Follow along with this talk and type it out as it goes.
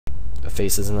a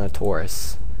face isn't a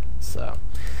torus. So,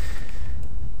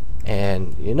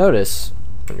 and you notice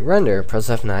when you render, press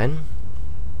F9.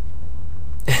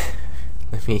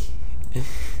 Let me.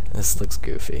 This looks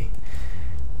goofy,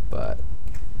 but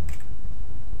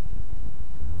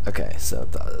okay. So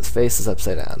the face is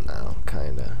upside down now,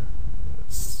 kinda.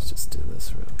 Let's just do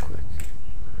this real quick.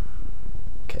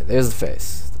 Okay, there's the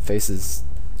face. The face is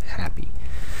happy.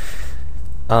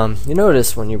 You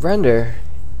notice when you render,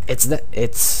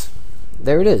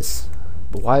 there it is.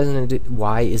 But why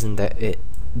isn't it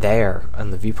there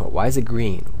on the viewport? Why is it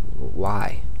green?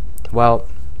 Why? Well,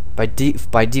 by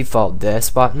default, this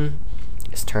button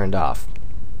is turned off.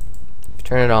 If you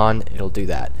turn it on, it'll do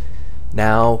that.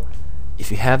 Now,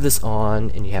 if you have this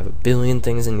on and you have a billion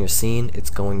things in your scene, it's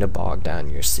going to bog down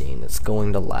your scene. It's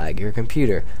going to lag your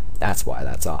computer. That's why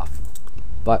that's off.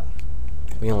 But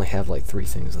we only have like 3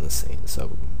 things in the scene,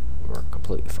 so we're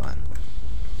completely fine.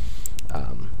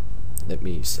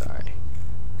 Sorry.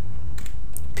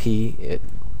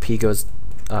 P goes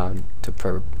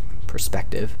to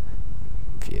perspective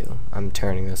view. I'm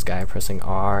turning this guy, pressing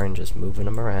R and just moving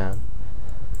him around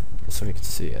just so we can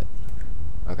see it.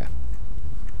 Okay.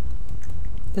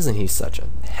 Isn't he such a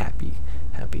happy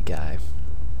guy?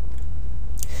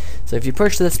 So if you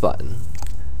push this button,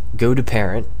 go to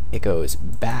parent, it goes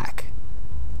back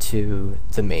to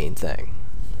the main thing.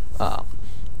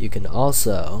 You can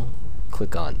also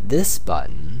click on this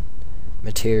button,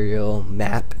 Material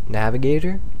Map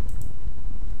Navigator,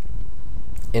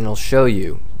 and it'll show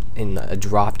you in a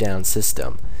drop-down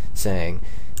system saying,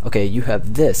 okay, you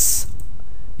have this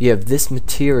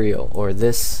material or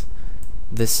this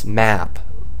map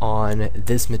on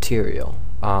this material.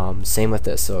 Same with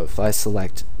this. So if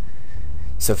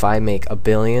I make a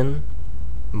billion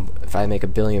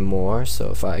more,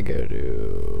 so if I go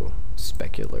to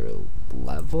specular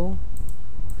level,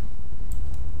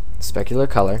 specular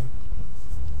color,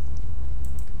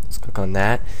 let's click on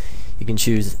that. You can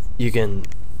choose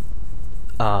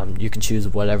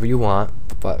whatever you want,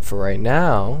 but for right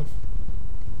now,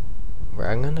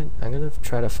 I'm gonna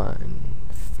try to find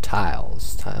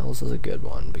tiles. Tiles is a good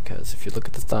one because if you look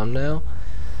at the thumbnail,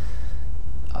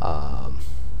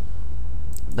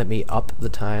 let me up the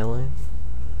tiling.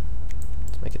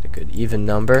 Let's make it a good even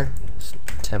number,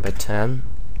 10 by 10.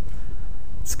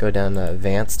 Let's go down to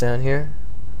advanced down here.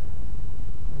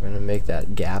 We're gonna make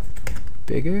that gap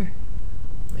bigger.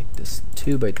 Make this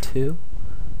 2 by 2.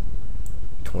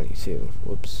 22.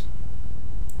 Whoops.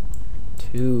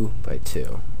 2 by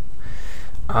 2.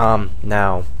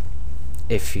 Now,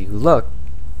 if you look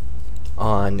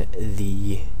on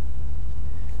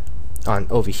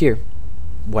over here,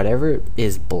 whatever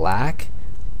is black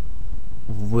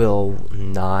will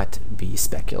not be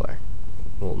specular,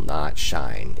 will not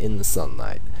shine in the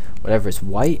sunlight. Whatever is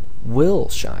white will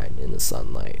shine in the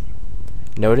sunlight.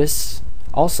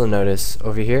 Also notice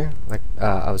over here, like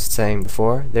I was saying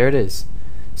before, there it is.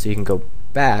 So you can go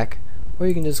back, or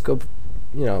you can just go,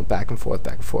 back and forth,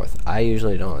 back and forth. I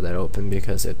usually don't have that open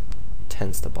because it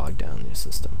tends to bog down your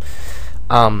system.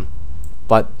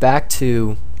 But back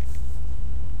to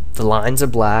the lines are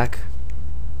black,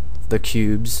 the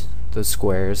cubes, the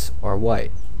squares are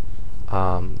white.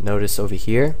 Notice over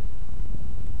here,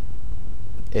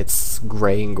 it's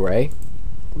gray and gray.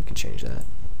 We can change that.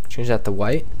 Change that to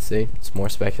white. See, it's more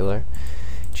specular.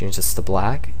 Change this to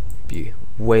black. Be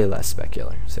way less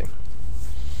specular. See.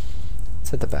 Let's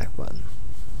hit the back button.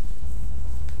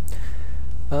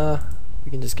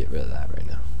 We can just get rid of that right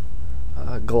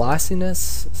now.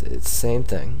 Glossiness, it's the same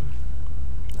thing.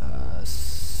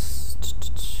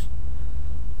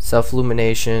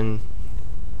 Self-illumination,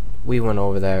 we went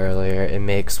over that earlier. It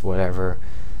makes whatever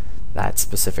that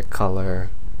specific color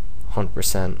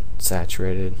 100%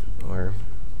 saturated or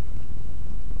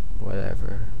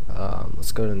whatever.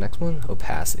 Let's go to the next one.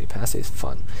 Opacity. Opacity is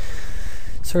fun.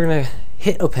 So we're gonna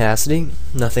hit opacity.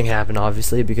 Nothing happened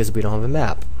obviously because we don't have a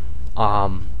map.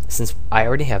 Since I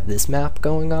already have this map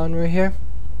going on right here,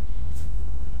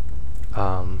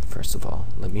 first of all,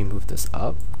 let me move this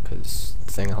up because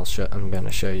the thing I'm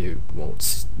gonna show you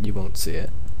you won't see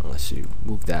it unless you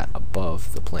move that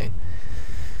above the plane.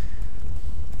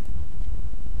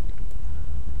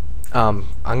 I'm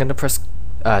gonna press.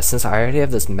 Since I already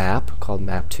have this map called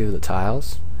Map 2, the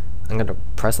tiles, I'm going to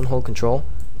press and hold Control,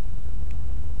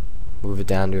 move it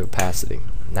down to opacity.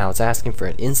 Now it's asking for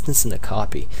an instance and a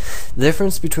copy. The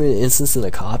difference between an instance and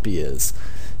a copy is,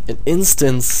 an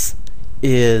instance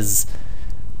is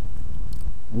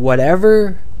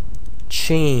whatever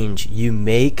change you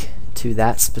make to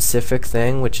that specific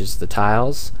thing, which is the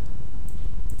tiles,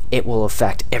 it will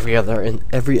affect every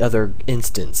other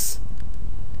instance.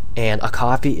 and a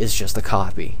copy is just a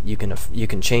copy. You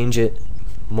can change it,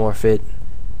 morph it,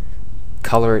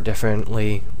 color it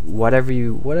differently, whatever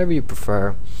you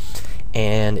prefer,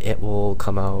 and it will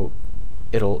come out.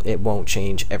 It won't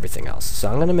change everything else.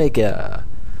 So I'm gonna make a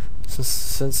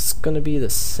since it's gonna be the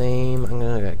same. I'm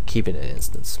gonna keep it an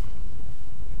instance.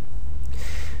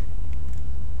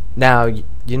 Now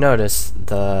you notice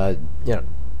the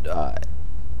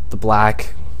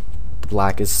black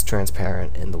is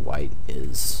transparent and the white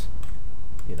is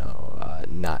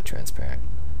not transparent.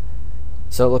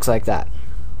 So it looks like that.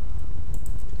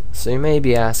 So you may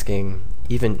be asking,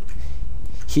 even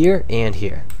here and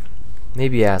here,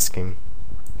 maybe asking,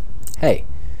 hey,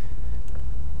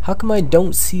 how come I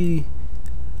don't see,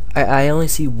 I only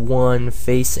see one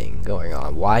facing going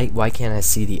on? Why can't I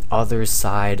see the other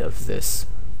side of this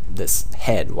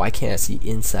head? Why can't I see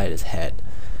inside his head?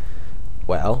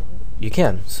 Well, you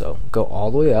can. So go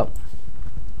all the way up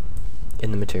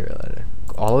in the material editor.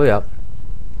 Go all the way up.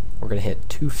 We're gonna hit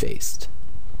two-faced.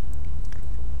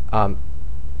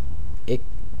 It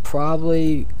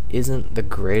probably isn't the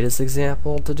greatest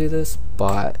example to do this,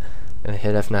 but I'm gonna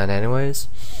hit F9 anyways.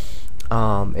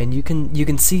 And you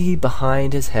can see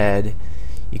behind his head.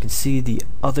 You can see the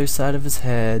other side of his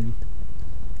head.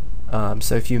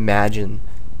 So if you imagine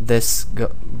this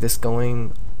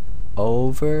going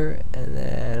over and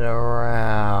then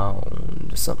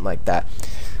around, something like that,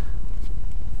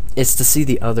 it's to see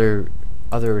the other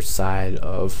side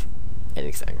of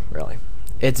anything, really.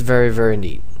 It's very, very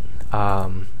neat.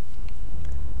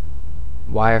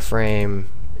 Wireframe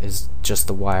is just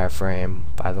the wireframe,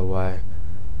 by the way,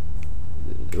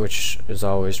 which is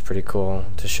always pretty cool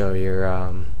to show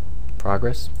your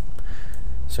progress.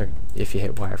 So if you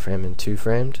hit wireframe and two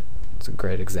framed, it's a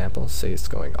great example. See, it's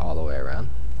going all the way around.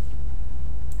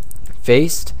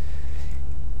 Faced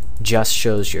just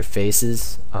shows your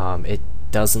faces. It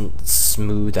doesn't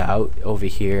smooth out over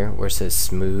here where it says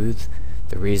smooth.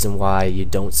 The reason why you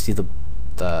don't see the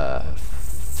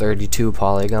 32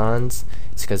 polygons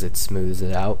is because it smooths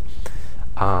it out.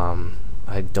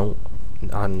 I don't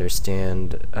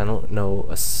understand. I don't know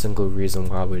a single reason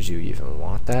why would you even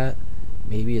want that.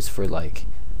 Maybe it's for like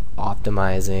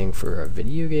optimizing for a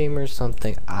video game or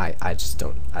something. I just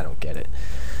don't get it.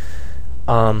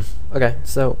 Okay,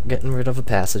 so getting rid of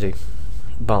opacity.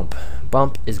 Bump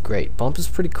is great. Bump is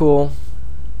pretty cool,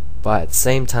 but at the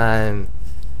same time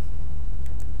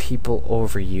people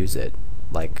overuse it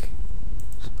like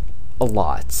a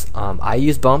lot. I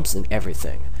use bumps in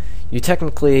everything. You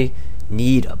technically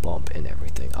need a bump in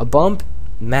everything. A bump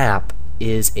map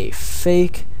is a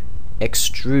fake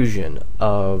extrusion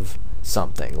of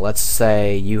something. Let's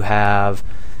say you have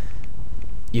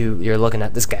you're looking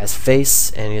at this guy's face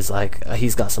and he's like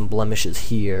he's got some blemishes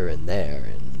here and there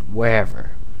and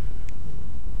wherever.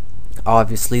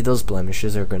 Obviously those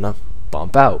blemishes are gonna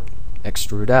bump out,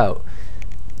 extrude out.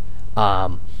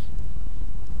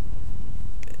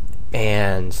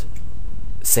 And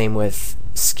same with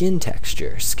skin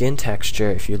texture. Skin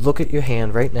texture, if you look at your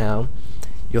hand right now,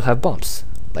 you'll have bumps,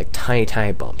 like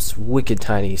tiny bumps, wicked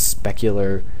tiny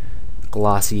specular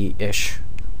glossy-ish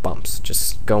bumps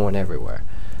just going everywhere.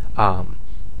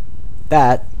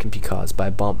 That can be caused by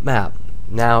bump map.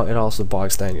 Now it also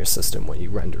bogs down your system when you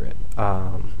render it.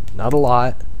 Not a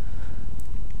lot.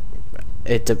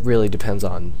 It really depends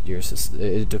on your system.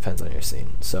 It depends on your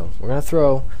scene. So we're gonna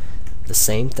throw the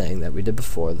same thing that we did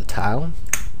before, the tile,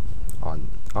 on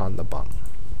the bump.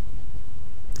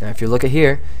 Now if you look at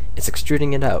here, it's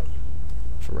extruding it out.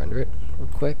 So render it real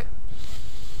quick.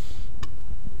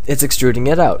 It's extruding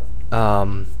it out.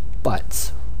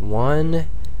 But one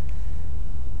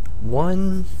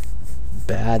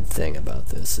bad thing about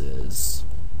this is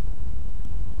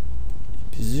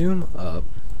if you zoom up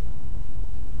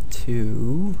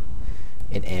to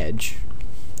an edge,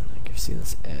 like you see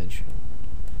this edge,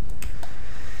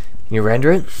 you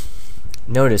render it,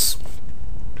 notice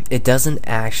it doesn't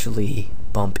actually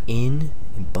bump in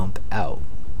and bump out.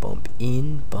 Bump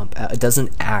in, bump out. It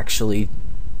doesn't actually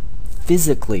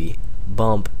physically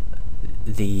bump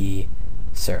the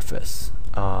surface.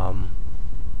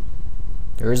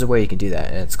 There is a way you can do that,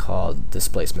 and it's called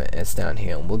displacement. It's down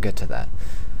here, and we'll get to that.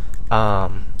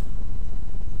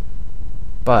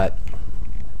 But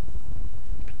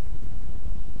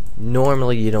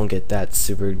normally you don't get that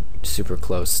super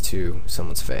close to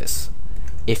someone's face.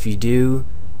 If you do,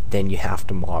 then you have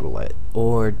to model it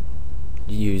or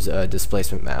use a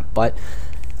displacement map. But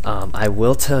I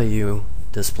will tell you,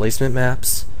 displacement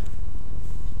maps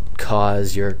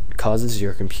causes your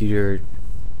computer.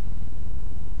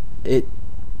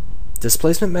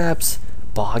 Displacement maps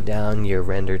bog down your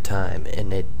render time,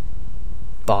 and it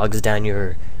bogs down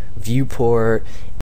your viewport